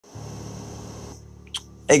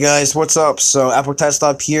Hey guys, what's up? So Apple Test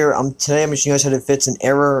Lab here. Today I'm showing you guys how to fix an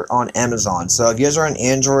error on Amazon. So if you guys are on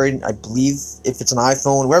Android, I believe if it's an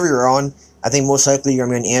iPhone, wherever you're on, I think most likely you're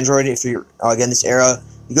gonna be on Android. If you're again this era,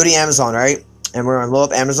 you go to Amazon, right? And we're gonna load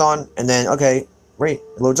up Amazon, and then okay, great,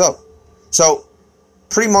 it loads up. So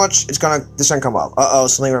pretty much this gonna come up.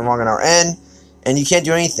 Something went wrong on our end, and you can't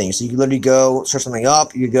do anything. So you can literally go search something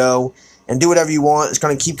up. You go and do whatever you want. It's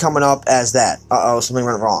gonna keep coming up as that. Something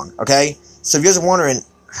went wrong. Okay. So if you guys are wondering,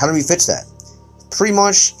 how do we fix that? Pretty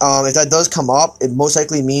much, if that does come up, it most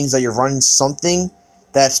likely means that you're running something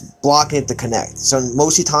that's blocking it to connect. So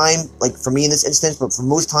most of the time, like for me in this instance, but for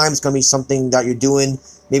most times, it's going to be something that you're doing,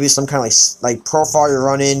 maybe some kind of like profile you're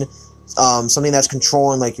running, something that's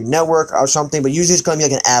controlling like your network or something, but usually it's going to be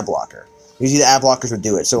like an ad blocker. Usually the ad blockers would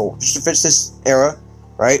do it. So just to fix this error,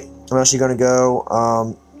 right, I'm actually going to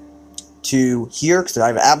go to here, because I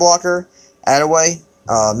have an ad blocker, add away,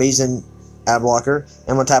 amazing ad blocker, and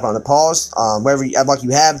I'm gonna tap on the pause. Whatever ad block you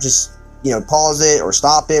have, just pause it or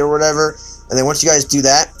stop it or whatever. And then once you guys do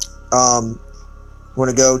that, you want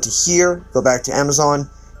to go to here, go back to Amazon,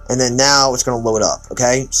 and then now it's gonna load up.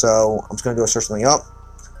 Okay, so I'm just gonna go search something up.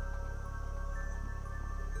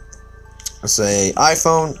 Let's say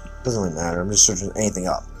iPhone. Doesn't really matter. I'm just searching anything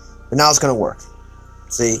up. But now it's gonna work.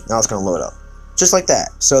 See, now it's gonna load up, just like that.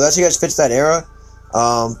 So that's how you guys fix that error.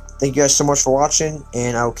 Thank you guys so much for watching,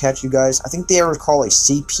 and I'll catch you guys. I think the error is called like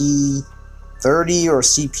CP30 or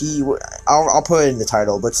CP. I'll put it in the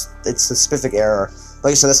title, but it's a specific error.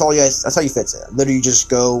 Like I said, that's all you guys. That's how you fix it. Literally, you just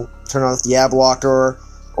go turn off the ad blocker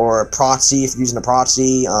or proxy if you're using a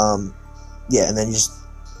proxy. Yeah, and then you just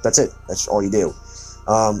that's it. That's all you do. It's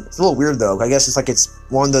a little weird though. I guess it's like it's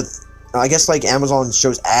one of the. I guess like Amazon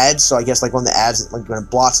shows ads, so I guess like one of the ads, like when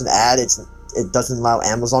it blocks an ad, it doesn't allow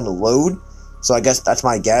Amazon to load. So I guess that's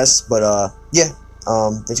my guess, but yeah,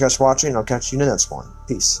 thanks guys for watching, and I'll catch you in the next one.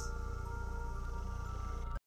 Peace.